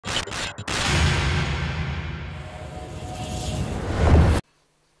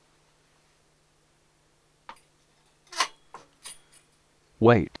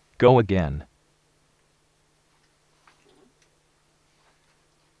Wait, go again.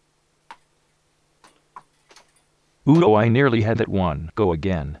 Ooh, I nearly had that one. Go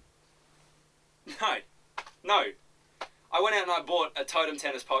again. No. No. I went out and I bought a Totem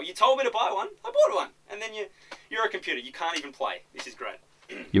tennis pole. You told me to buy one. I bought one. And then you're a computer. You can't even play. This is great.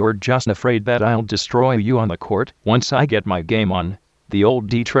 You're just afraid that I'll destroy you on the court once I get my game on. The old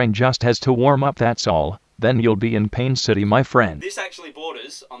D-train just has to warm up, that's all. Then you'll be in Pain City, my friend. This actually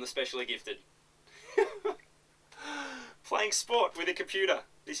borders on the specially gifted. Playing sport with a computer.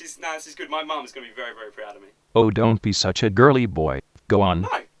 This is good. My mum's going to be very, very proud of me. Oh, don't be such a girly boy. Go on. No.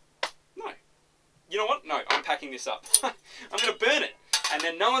 You know what? No, I'm packing this up. I'm going to burn it. And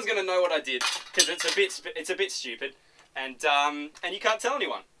then no one's going to know what I did. Because it's a bit stupid. And you can't tell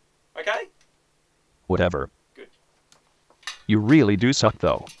anyone. Okay? Whatever. Good. You really do suck,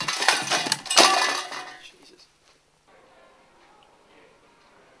 though. Jesus.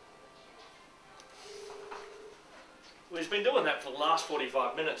 Well, he's been doing that for the last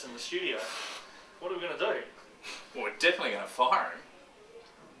 45 minutes in the studio. What are we going to do? Well, we're definitely going to fire him.